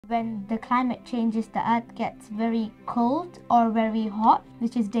When the climate changes, the earth gets very cold or very hot,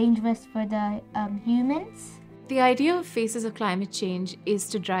 which is dangerous for the humans. The idea of Faces of Climate Change is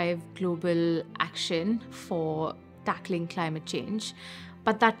to drive global action for tackling climate change,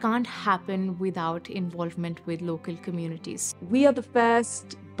 but that can't happen without involvement with local communities. We are the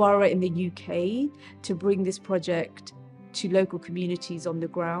first borough in the UK to bring this project to local communities on the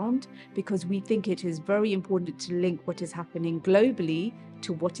ground, because we think it is very important to link what is happening globally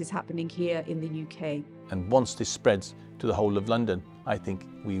to what is happening here in the UK. And once this spreads to the whole of London, I think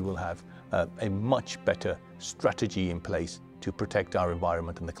we will have a much better strategy in place to protect our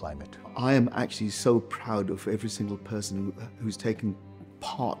environment and the climate. I am actually so proud of every single person who's taken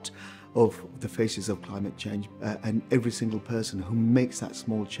part of the Faces of Climate Change, and every single person who makes that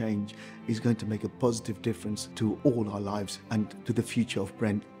small change is going to make a positive difference to all our lives and to the future of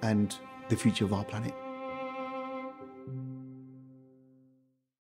Brent and the future of our planet.